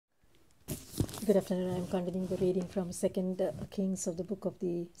Good afternoon. I am continuing the reading from Second Kings of the book of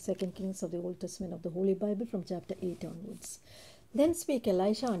the Second Kings of the Old Testament of the Holy Bible from chapter 8 onwards. Then spake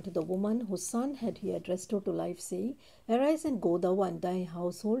Elisha unto the woman whose son he had restored to life, saying, Arise and go thou and thy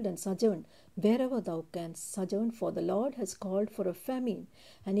household and sojourn wherever thou canst sojourn, for the Lord has called for a famine,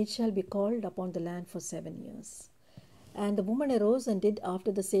 and it shall be called upon the land for 7 years. And the woman arose and did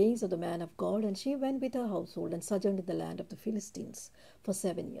after the sayings of the man of God, and she went with her household and sojourned in the land of the Philistines for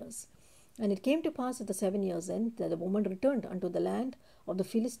 7 years. And it came to pass at the 7 years' end that the woman returned unto the land of the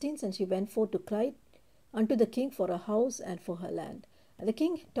Philistines, and she went forth to cry unto the king for a house and for her land. And the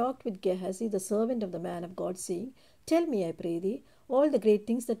king talked with Gehazi, the servant of the man of God, saying, Tell me, I pray thee, all the great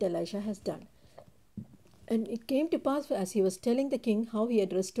things that Elisha has done. And it came to pass, as he was telling the king how he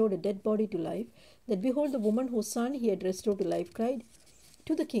had restored a dead body to life, that behold, the woman whose son he had restored to life cried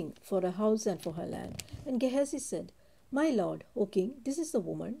to the king for a house and for her land. And Gehazi said, My lord, O king, this is the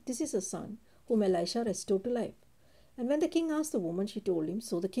woman, this is her son, whom Elisha restored to life. And when the king asked the woman, she told him.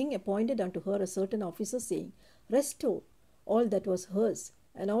 So the king appointed unto her a certain officer, saying, Restore all that was hers,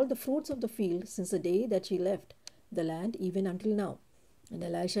 and all the fruits of the field, since the day that she left the land, even until now. And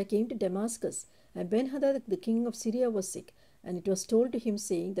Elisha came to Damascus, and Ben-Hadad the king of Syria was sick, and it was told to him,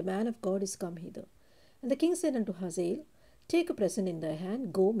 saying, The man of God is come hither. And the king said unto Hazael, Take a present in thy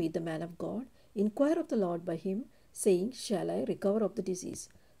hand, go meet the man of God, inquire of the Lord by him, saying, Shall I recover of the disease?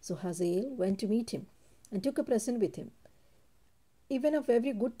 So Hazael went to meet him, and took a present with him, even of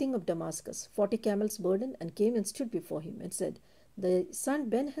every good thing of Damascus, 40 camels burden, and came and stood before him, and said, The son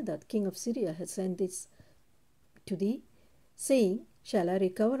Ben-Hadad, king of Syria, has sent this to thee, saying, Shall I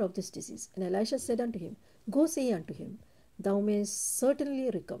recover of this disease? And Elisha said unto him, Go say unto him, Thou mayest certainly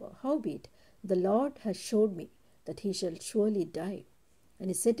recover. Howbeit, the Lord has showed me that he shall surely die. And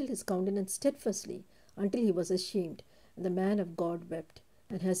he settled his countenance steadfastly, until he was ashamed. And the man of God wept.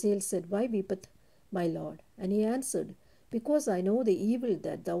 And Hazael said, Why weepeth my Lord? And he answered, Because I know the evil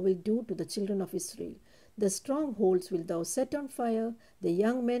that thou wilt do to the children of Israel. The strongholds wilt thou set on fire, the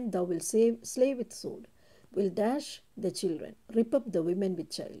young men thou wilt slay with sword, will dash the children, rip up the women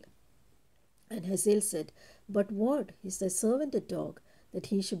with child. And Hazael said, But what is thy servant a dog, that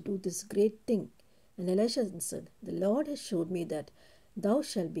he should do this great thing? And Elisha answered, The Lord has showed me that thou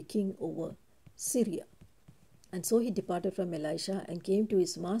shalt be king over Syria. And so he departed from Elisha, and came to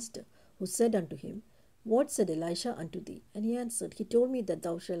his master, who said unto him, What said Elisha unto thee? And he answered, He told me that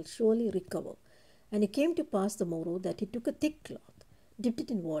thou shalt surely recover. And it came to pass the morrow that he took a thick cloth, dipped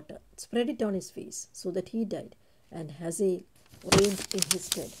it in water, spread it on his face, so that he died, and Hazael reigned in his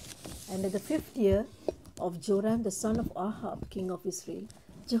stead. And in the 5th year of Joram the son of Ahab, king of Israel,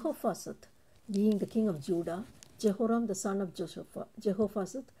 Jehoshaphat, being the king of Judah, Jehoram the son of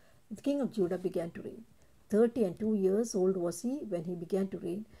Jehoshaphat, the king of Judah, began to reign. 32 years old was he when he began to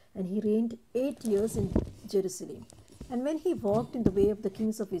reign, and he reigned 8 years in Jerusalem. And when he walked in the way of the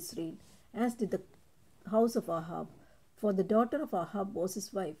kings of Israel, as did the house of Ahab, for the daughter of Ahab was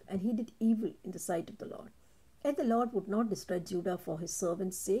his wife, and he did evil in the sight of the Lord. Yet the Lord would not destroy Judah for his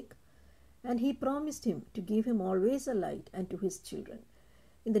servant's sake, and he promised him to give him always a light, and to his children.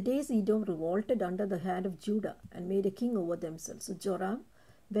 In the days Edom revolted under the hand of Judah, and made a king over themselves. So Joram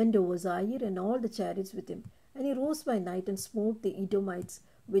went over Zair and all the chariots with him, and he rose by night and smote the Edomites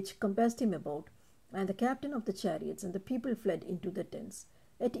which compassed him about, and the captain of the chariots, and the people fled into the tents.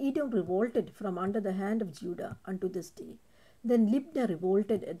 Yet Edom revolted from under the hand of Judah unto this day. Then Libnah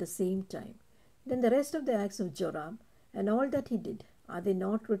revolted at the same time. Then the rest of the acts of Joram, and all that he did, are they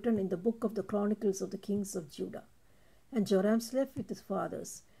not written in the book of the chronicles of the kings of Judah? And Joram slept with his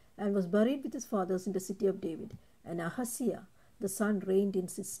fathers, and was buried with his fathers in the city of David. And Ahaziah the son reigned in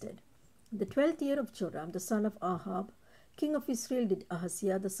his stead. In the 12th year of Joram the son of Ahab, king of Israel, did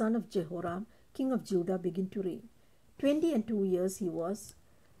Ahaziah the son of Jehoram, king of Judah, begin to reign. 22 years he was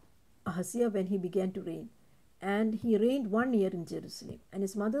Ahaziah when he began to reign, and he reigned 1 year in Jerusalem. And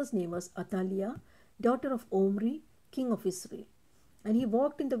his mother's name was Athaliah, daughter of Omri, king of Israel. And he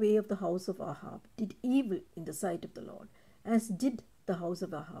walked in the way of the house of Ahab, did evil in the sight of the Lord, as did the house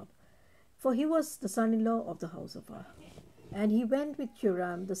of Ahab, for he was the son-in-law of the house of Ahab. And he went with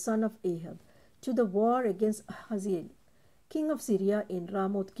Joram the son of Ahab to the war against Hazael, king of Syria, in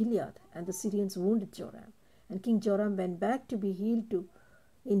Ramoth Gilead, and the Syrians wounded Joram. And King Joram went back to be healed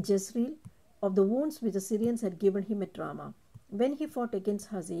in Jezreel of the wounds which the Syrians had given him at Ramah, when he fought against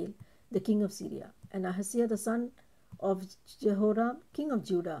Hazael, the king of Syria. And Ahaziah the son of Jehoram, king of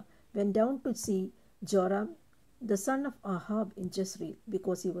Judah, went down to see Joram the son of Ahab in Jezreel,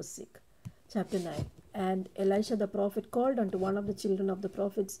 because he was sick. Chapter 9. And Elisha the prophet called unto one of the children of the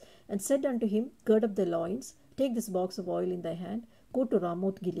prophets, and said unto him, Gird up thy loins, take this box of oil in thy hand, go to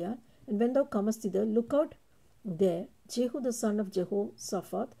Ramoth Gilead, And when thou comest thither, look out there Jehu the son of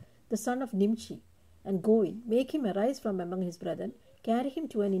Jehoshaphat, the son of Nimshi, and go in, make him arise from among his brethren, carry him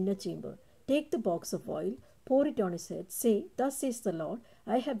to an inner chamber, take the box of oil, pour it on his head, say, Thus says the Lord,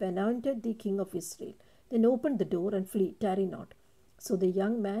 I have anointed thee king of Israel. Then open the door and flee, tarry not. So the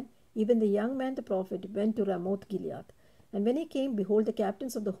young man, even the young man the prophet, went to Ramoth Gilead. And when he came, behold, the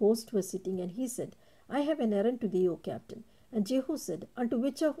captains of the host were sitting, and he said, I have an errand to thee, O captain. And Jehu said, Unto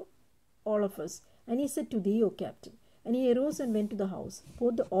which of all of us? And he said, To thee, O captain. And he arose and went to the house,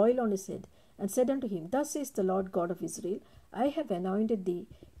 poured the oil on his head, and said unto him, Thus says the Lord God of Israel, I have anointed thee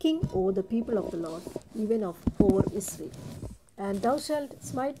king over the people of the Lord, even over Israel. And thou shalt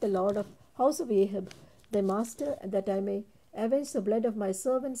smite the Lord of house of Ahab, thy master, that I may avenge the blood of my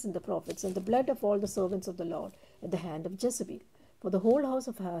servants and the prophets, and the blood of all the servants of the Lord, at the hand of Jezebel. For the whole house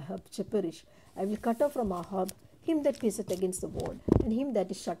of Ahab shall perish. I will cut off from Ahab him that paceth against the wall, and him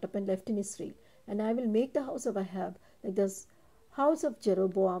that is shut up and left in Israel. And I will make the house of Ahab like the house of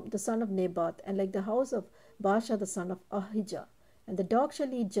Jeroboam the son of Nebat, and like the house of Baasha the son of Ahijah. And the dog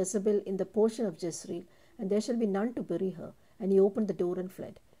shall eat Jezebel in the portion of Jezreel, and there shall be none to bury her. And he opened the door and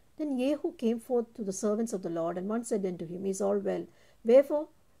fled. Then Jehu came forth to the servants of the Lord, and one said unto him, Is all well? Wherefore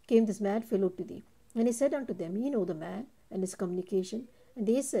came this mad fellow to thee? And he said unto them, Ye know the man and his communication. And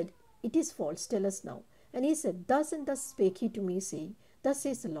they said, It is false, tell us now. And he said, Thus and thus spake he to me, saying, Thus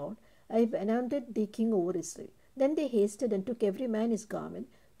says the Lord, I have anointed thee king over Israel. Then they hasted and took every man his garment,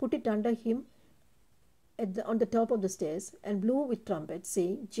 put it under him on the top of the stairs, and blew with trumpets,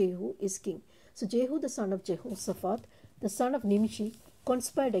 saying, Jehu is king. So Jehu the son of Jehoshaphat, the son of Nimshi,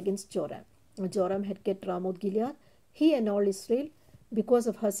 conspired against Joram. When Joram had kept Ramoth Gilead, he and all Israel, because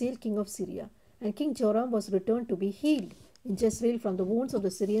of Hazael king of Syria. And King Joram was returned to be healed in Jezreel from the wounds of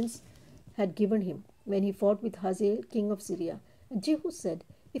the Syrians had given him, when he fought with Hazael king of Syria. And Jehu said,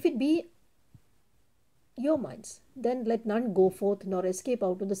 If it be your minds, then let none go forth nor escape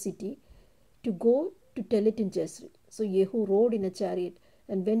out of the city to go to tell it in Jezreel. So Jehu rode in a chariot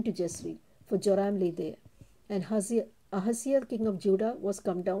and went to Jezreel, for Joram lay there. And Ahaziah king of Judah was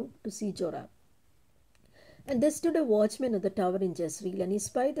come down to see Joram. And there stood a watchman at the tower in Jezreel, and he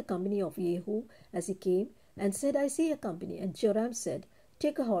spied the company of Jehu as he came, and said, I see a company. And Joram said,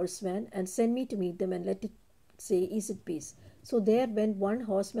 Take a horseman, and send me to meet them, and let it say, Is it peace? So there went one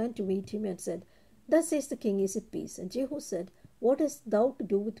horseman to meet him, and said, Thus says the king, Is it peace? And Jehu said, What hast thou to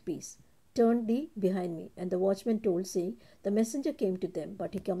do with peace? Turn thee behind me. And the watchman told, saying, The messenger came to them,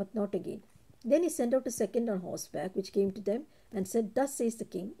 but he cometh not again. Then he sent out a second on horseback, which came to them, and said, Thus says the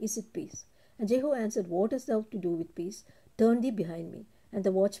king, Is it peace? And Jehu answered, What hast thou to do with peace? Turn thee behind me. And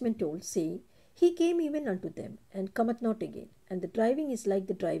the watchman told, saying, He came even unto them, and cometh not again. And the driving is like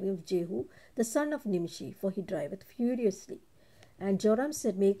the driving of Jehu, the son of Nimshi, for he driveth furiously. And Joram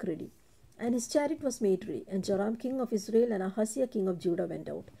said, Make ready. And his chariot was made ready. And Joram king of Israel and Ahaziah king of Judah went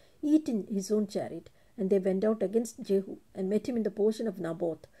out, each in his own chariot. And they went out against Jehu, and met him in the portion of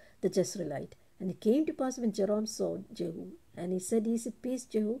Naboth the Jezreelite. And it came to pass when Joram saw Jehu, and he said, Is it peace,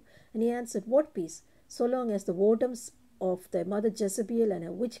 Jehu? And he answered, What peace? So long as the whoredoms of thy mother Jezebel and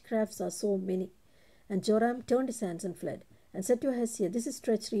her witchcrafts are so many. And Joram turned his hands and fled, and said to Ahaziah, This is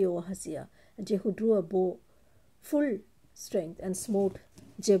treachery, O Ahaziah. And Jehu drew a bow full strength, and smote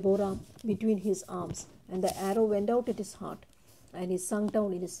Jehoram between his arms, and the arrow went out at his heart, and he sunk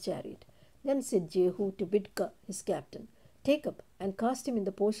down in his chariot. Then said Jehu to Bidkar his captain, Take up, and cast him in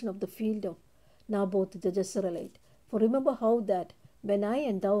the portion of the field of Naboth the Jezreelite. For remember how that, when I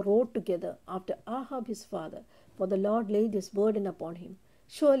and thou rode together after Ahab his father, for the Lord laid his burden upon him.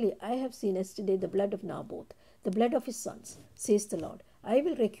 Surely I have seen yesterday the blood of Naboth, the blood of his sons, says the Lord. I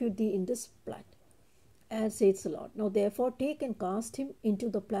will recute thee in this plat, as says the Lord. Now therefore take and cast him into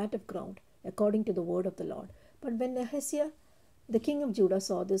the plat of ground, according to the word of the Lord. But when Ahaziah, the king of Judah,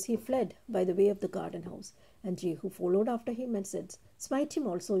 saw this, he fled by the way of the garden house. And Jehu followed after him, and said, Smite him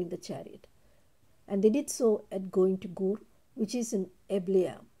also in the chariot. And they did so at going to Gur, which is in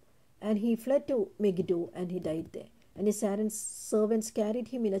Ebleam. And he fled to Megiddo, and he died there. And his servants carried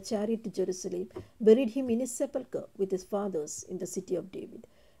him in a chariot to Jerusalem, buried him in his sepulchre with his fathers in the city of David.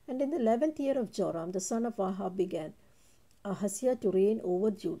 And in the 11th year of Joram, the son of Ahab, began Ahaziah to reign over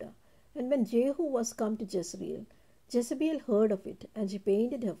Judah. And when Jehu was come to Jezreel, Jezebel heard of it, and she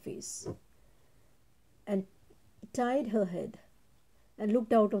painted her face, and tied her head, and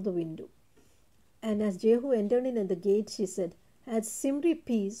looked out of the window. And as Jehu entered in at the gate, she said, Had Zimri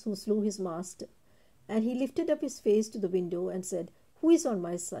peace, who slew his master? And he lifted up his face to the window, and said, Who is on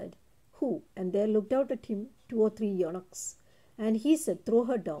my side? Who? And there looked out at him 2 or 3 eunuchs. And he said, Throw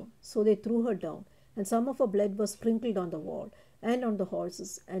her down. So they threw her down, and some of her blood was sprinkled on the wall. and on the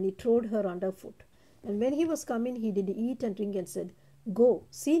horses, and he trod her under foot. And when he was come in, he did eat and drink, and said, Go,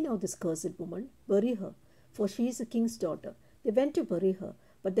 see now this cursed woman, bury her, for she is a king's daughter. They went to bury her,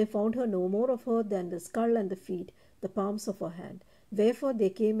 but they found her no more of her than the skull and the feet, the palms of her hand. Wherefore they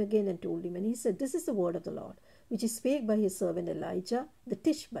came again and told him, and he said, This is the word of the Lord, which he spake by his servant Elijah the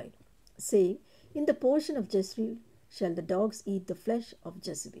Tishbite, saying, In the portion of Jezreel shall the dogs eat the flesh of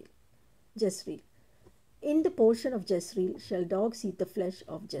Jezebel. Jezreel. In the portion of Jezreel shall dogs eat the flesh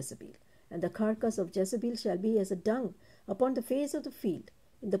of Jezebel, and the carcass of Jezebel shall be as a dung upon the face of the field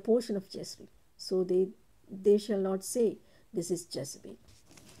in the portion of Jezreel. So they shall not say, This is Jezebel.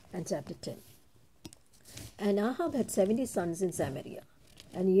 And chapter 10. And Ahab had 70 sons in Samaria.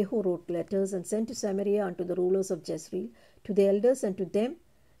 And Jehu wrote letters and sent to Samaria unto the rulers of Jezreel, to the elders and to them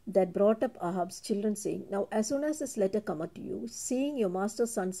that brought up Ahab's children, saying, Now as soon as this letter cometh to you, seeing your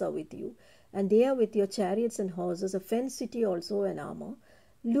master's sons are with you, and they are with your chariots and horses, a fenced city also and armor,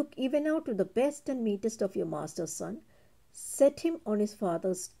 look even now to the best and meetest of your master's son, set him on his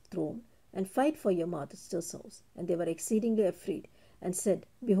father's throne, and fight for your master's house. And they were exceedingly afraid, and said,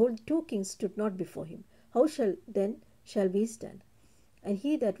 Behold, 2 kings stood not before him. How shall we stand? And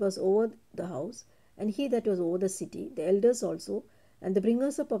he that was over the house, and he that was over the city, the elders also, and the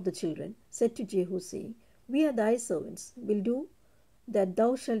bringers up of the children, said to Jehu, saying, We are thy servants, will do that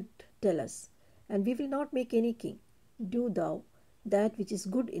thou shalt tell us, and we will not make any king. Do thou that which is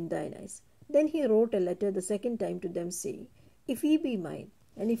good in thine eyes. Then he wrote a letter the second time to them, saying, If ye be mine,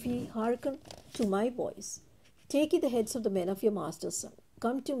 and if ye hearken to my voice, take ye the heads of the men of your master's son.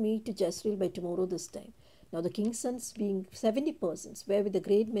 Come to me to Jezreel by tomorrow this time. Now the king's sons, being 70 persons, were with the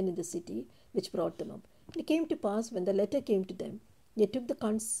great men in the city, which brought them up. And it came to pass, when the letter came to them, they took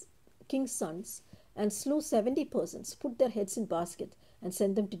the king's sons, and slew 70 persons, put their heads in baskets, and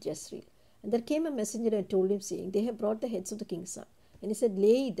sent them to Jezreel. And there came a messenger and told him, saying, They have brought the heads of the king's son. And he said,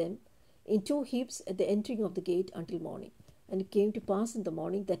 Lay them in 2 heaps at the entering of the gate until morning. And it came to pass in the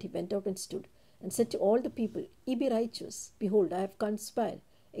morning that he went out and stood, and said to all the people, Ye be righteous. Behold, I have conspired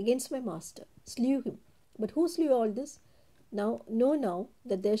against my master, slew him. But who slew all this? Now know now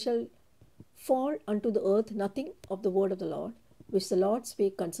that there shall fall unto the earth nothing of the word of the Lord, which the Lord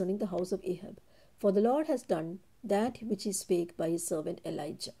spake concerning the house of Ahab. For the Lord has done that which he spake by his servant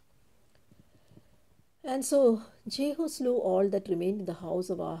Elijah. And so Jehu slew all that remained in the house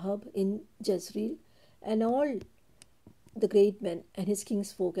of Ahab in Jezreel, and all the great men, and his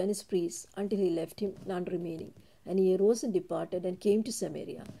king's folk, and his priests, until he left him none remaining. And he arose and departed, and came to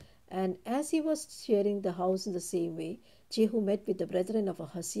Samaria. And as he was sharing the house in the same way, Jehu met with the brethren of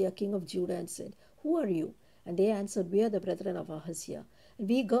Ahaziah, king of Judah, and said, Who are you? And they answered, We are the brethren of Ahaziah, and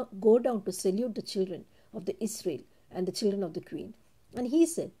we go down to salute the children of the Israel and the children of the queen. And he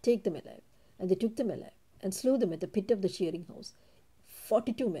said, Take them alive. And they took them alive, and slew them at the pit of the shearing house,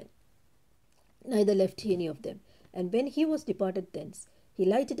 42 men. Neither left he any of them. And when he was departed thence, he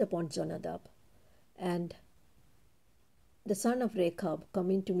lighted upon Jonadab, and the son of Rechab,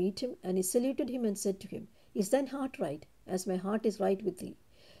 coming to meet him, and he saluted him and said to him, Is thine heart right, as my heart is right with thee?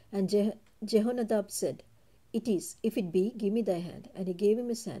 And Jehonadab said, It is. If it be, give me thy hand. And he gave him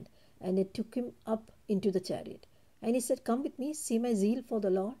his hand, and it took him up into the chariot. And he said, Come with me, see my zeal for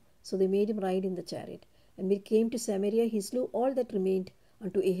the Lord. So they made him ride in the chariot. And when he came to Samaria, he slew all that remained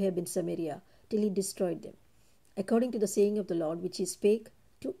unto Ahab in Samaria, till he destroyed them, according to the saying of the Lord, which he spake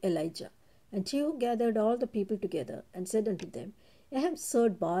to Elijah. And Jehu gathered all the people together, and said unto them, Ahab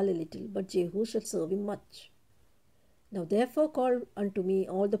served Baal a little, but Jehu shall serve him much. Now therefore call unto me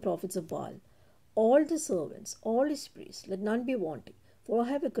all the prophets of Baal, all the servants, all his priests, let none be wanting, for I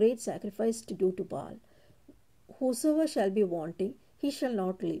have a great sacrifice to do to Baal. Whosoever shall be wanting, he shall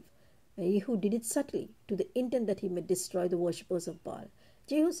not live. And Jehu did it subtly, to the intent that he may destroy the worshippers of Baal.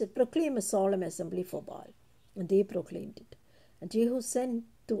 Jehu said, Proclaim a solemn assembly for Baal. And they proclaimed it. And Jehu sent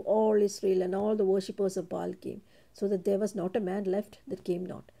to all Israel, and all the worshippers of Baal came, so that there was not a man left that came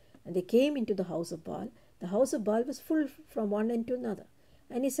not. And they came into the house of Baal. The house of Baal was full from one end to another.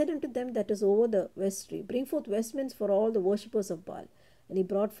 And he said unto them that was over the vestry, Bring forth vestments for all the worshippers of Baal. And he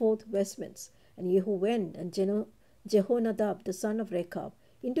brought forth vestments. And Jehu went, and Jehonadab, the son of Rechab,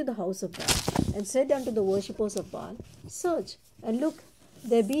 into the house of Baal, and said unto the worshippers of Baal, Search, and look,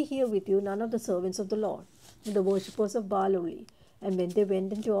 there be here with you none of the servants of the Lord, and the worshippers of Baal only. And when they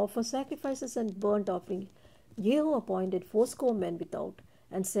went in to offer sacrifices and burnt offerings, Jehu appointed 80 men without,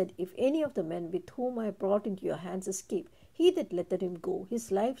 and said, If any of the men with whom I have brought into your hands escape, he that letteth him go,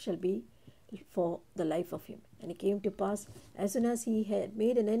 his life shall be for the life of him. And it came to pass, as soon as he had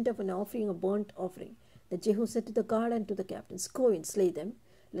made an end of an offering of burnt offering, that Jehu said to the guard and to the captains, Go and slay them,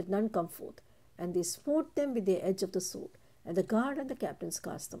 let none come forth. And they smote them with the edge of the sword. And the guard and the captains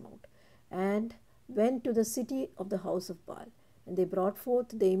cast them out, and went to the city of the house of Baal. And they brought forth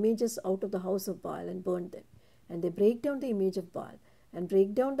the images out of the house of Baal and burned them. And they brake down the image of Baal, and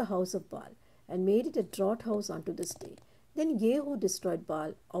brake down the house of Baal, and made it a draught house unto this day. Then Jehu destroyed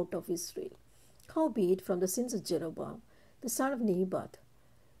Baal out of Israel. Howbeit from the sins of Jeroboam, the son of Nebat,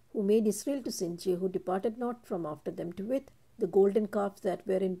 who made Israel to sin, Jehu departed not from after them, to wit, the golden calves that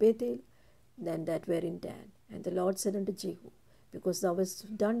were in Bethel, and that were in Dan. And the Lord said unto Jehu, because thou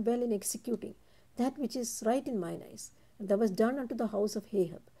hast done well in executing that which is right in mine eyes, and thou hast done unto the house of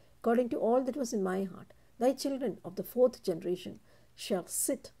Ahab, according to all that was in my heart, thy children of the fourth generation shall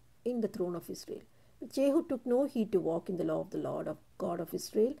sit in the throne of Israel. But Jehu took no heed to walk in the law of the Lord of God of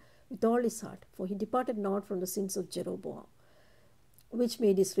Israel with all his heart, for he departed not from the sins of Jeroboam, which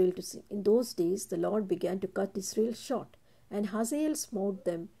made Israel to sin. In those days the Lord began to cut Israel short, and Hazael smote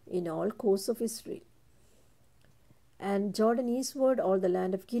them in all course of Israel. And Jordan eastward, all the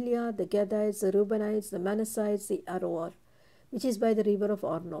land of Gilead, the Gadites, the Reubenites, the Manassites, the Aroer, which is by the river of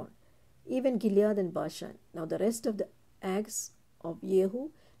Arnon, even Gilead and Bashan. Now the rest of the acts of Jehu,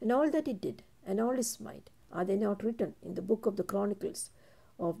 and all that he did, and all his might, are they not written in the book of the Chronicles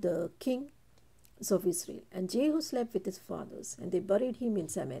of the kings of Israel? And Jehu slept with his fathers, and they buried him in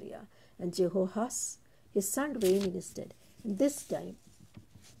Samaria. And Jehoash his son reigned in his stead. And this time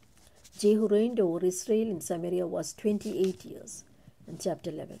Jehu reigned over Israel in Samaria was 28 years. And chapter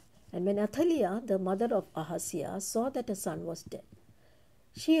 11. And when Athaliah, the mother of Ahaziah, saw that her son was dead,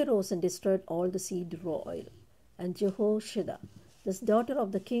 she arose and destroyed all the seed royal. And Jehosheba, the daughter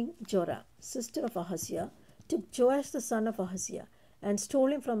of the king Joram, sister of Ahaziah, took Joash the son of Ahaziah, and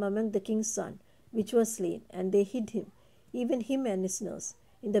stole him from among the king's son, which was slain. And they hid him, even him and his nurse,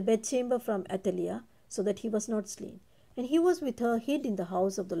 in the bedchamber from Athaliah, so that he was not slain. And he was with her hid in the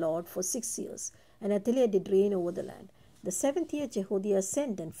house of the Lord for 6 years. And Athaliah did reign over the land. The 7th year Jehoiada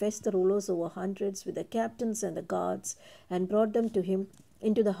sent and fetched the rulers over hundreds with the captains and the guards, and brought them to him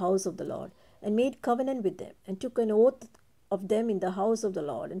into the house of the Lord, and made covenant with them, and took an oath of them in the house of the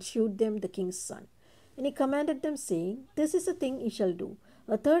Lord, and shewed them the king's son. And he commanded them, saying, This is a thing ye shall do.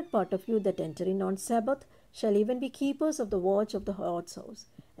 A third part of you that enter in on Sabbath shall even be keepers of the watch of the Lord's house.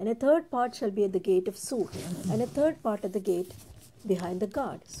 And a third part shall be at the gate of Sur, and a third part at the gate behind the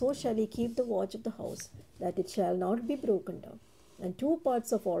guard. So shall ye keep the watch of the house, that it shall not be broken down. And 2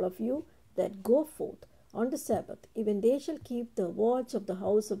 parts of all of you that go forth on the Sabbath, even they shall keep the watch of the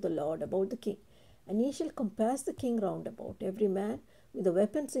house of the Lord about the king. And ye shall compass the king round about, every man with the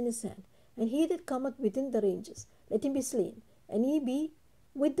weapons in his hand. And he that cometh within the ranges, let him be slain. And ye be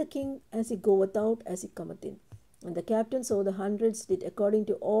with the king as he goeth out, as he cometh in. And the captains over the hundreds did according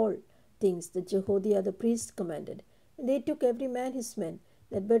to all things that Jehoiada the priest commanded. And they took every man his men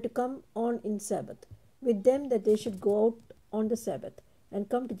that were to come on in Sabbath, with them that they should go out on the Sabbath, and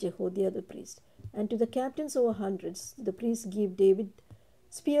come to Jehoiada the priest. And to the captains over hundreds the priests gave David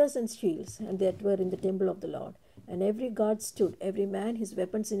spears and shields, and that were in the temple of the Lord. And every guard stood, every man his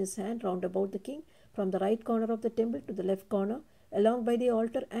weapons in his hand, round about the king, from the right corner of the temple to the left corner, along by the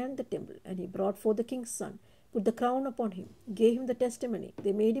altar and the temple. And he brought forth the king's son, put the crown upon him, gave him the testimony.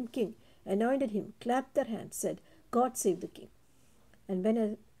 They made him king, anointed him, clapped their hands, said, God save the king. And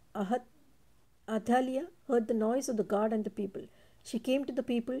when Athaliah heard the noise of the guard and the people, she came to the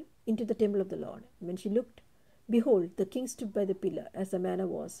people into the temple of the Lord. And when she looked, behold, the king stood by the pillar, as the manner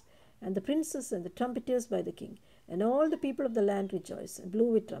was, and the princes and the trumpeters by the king. And all the people of the land rejoiced, and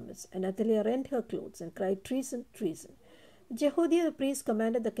blew with trumpets. And Athaliah rent her clothes, and cried, Treason, treason. Jehoiada the priest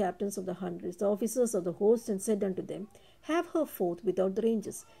commanded the captains of the hundreds, the officers of the host, and said unto them, Have her forth without the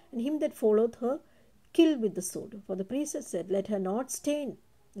ranges, and him that followeth her kill with the sword. For the priest had said, Let her not stay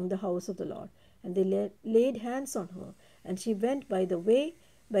in the house of the Lord. And they laid hands on her, and she went by the way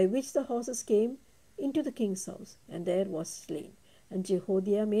by which the horses came into the king's house, and there was slain. And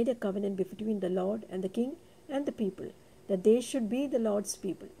Jehoiada made a covenant between the Lord and the king and the people, that they should be the Lord's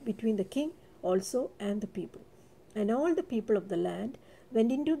people, between the king also and the people. And all the people of the land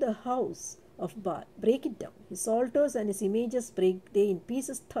went into the house of Baal, brake it down. His altars and his images brake they in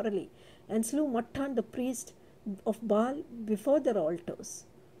pieces thoroughly, and slew Mattan the priest of Baal before their altars.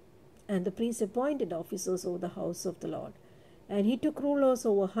 And the priest appointed officers over the house of the Lord. And he took rulers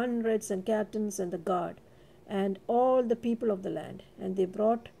over hundreds, and captains, and the guard, and all the people of the land. And they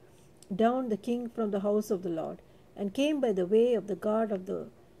brought down the king from the house of the Lord, and came by the way of the guard of the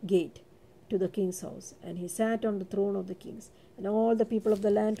gate to the king's house. And he sat on the throne of the kings. And all the people of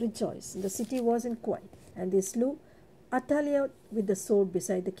the land rejoiced. And the city was in quiet. And they slew Athaliah with the sword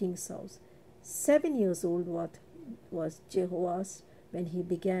beside the king's house. 7 years old was Jehoash when he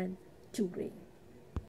began to reign.